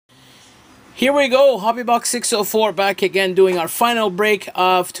Here we go, HOBBYBOX604 back again doing our final break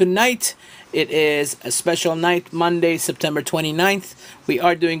of tonight. It is a special night, Monday, September 29th. We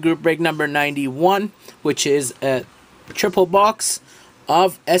are doing group break number 91, which is a triple box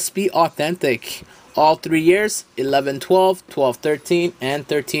of SB Authentic. All 3 years, 11-12, 12-13, and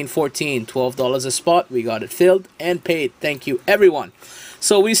 13-14. $12 a spot. We got it filled and paid. Thank you, everyone.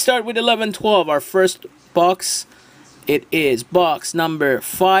 So we start with 11-12, our first box. It is box number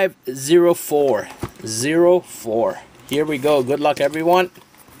 504. 04. Here we go. Good luck, everyone.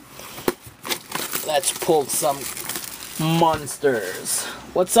 Let's pull some monsters.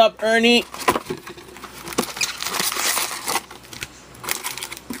 What's up, Ernie?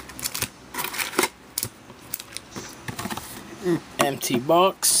 Empty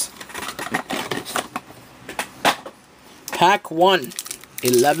box. Pack 1.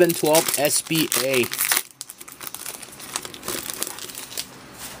 11-12 SBA.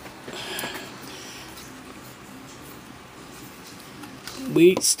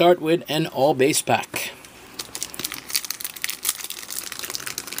 We start with an all base pack.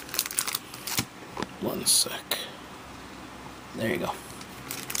 One sec. There you go.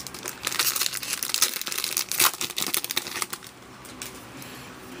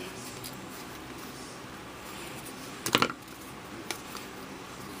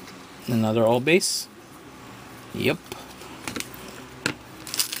 Another all base. Yep.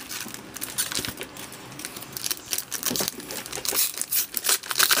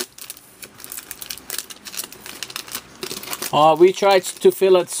 We tried to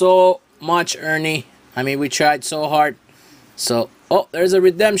fill it so much, Ernie. I mean, we tried so hard. So, oh, there's a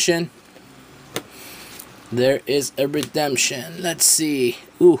redemption. There is a redemption. Let's see.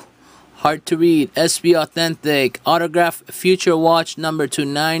 Ooh, hard to read. SB Authentic. Autograph Future Watch number to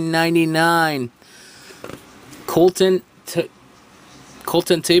 9.99. Colton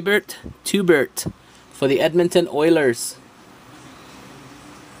Tubert for the Edmonton Oilers.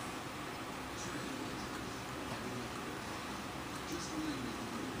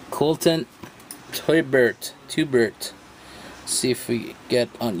 Colton Tubert. See if we get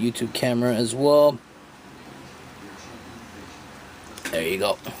on YouTube camera as well. There you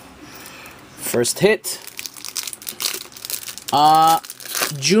go. First hit.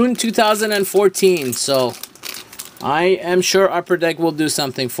 June 2014. So I am sure Upper Deck will do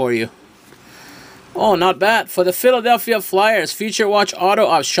something for you. Oh, not bad. For the Philadelphia Flyers, Future Watch Auto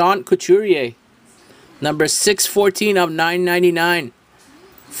of Sean Couturier. Number 614 of 9.99.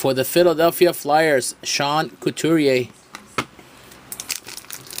 For the Philadelphia Flyers, Sean Couturier.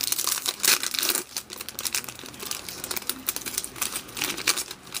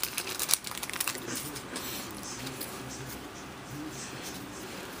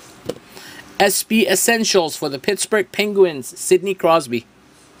 SB Essentials for the Pittsburgh Penguins, Sidney Crosby.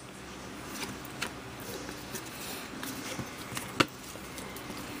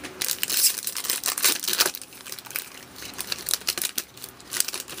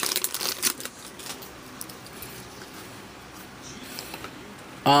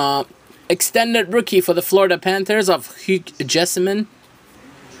 Extended rookie for the Florida Panthers of Hugh Jessamine.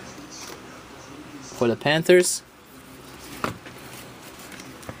 For the Panthers.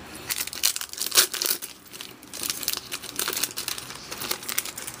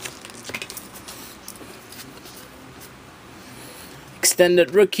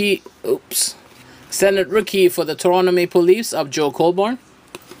 Extended rookie. Oops. Extended rookie for the Toronto Maple Leafs of Joe Colborne.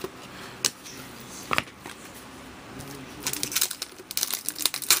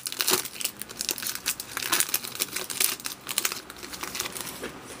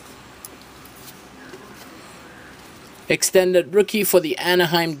 Extended rookie for the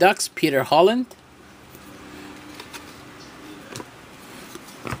Anaheim Ducks, Peter Holland.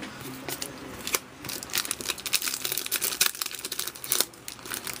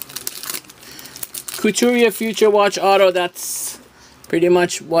 Couturier Future Watch Auto, that's pretty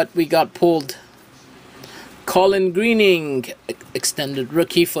much what we got pulled. Colin Greening, extended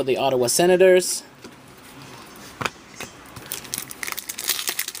rookie for the Ottawa Senators.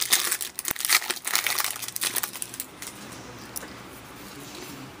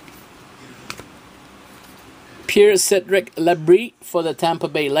 Pierre-Cedric Labrie for the Tampa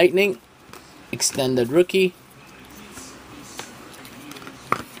Bay Lightning, extended rookie.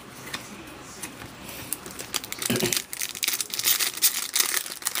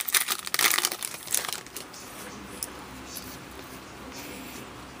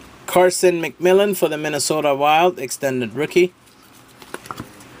 Carson McMillan for the Minnesota Wild, extended rookie.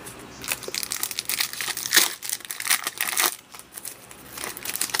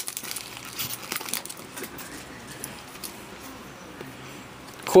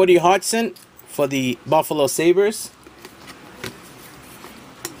 Cody Hodgson, for the Buffalo Sabres.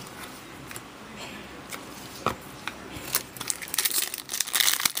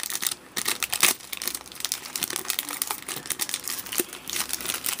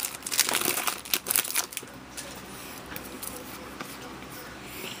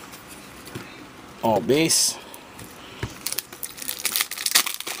 All base.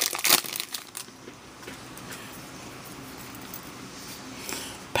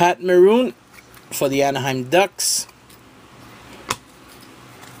 Pat Maroon for the Anaheim Ducks.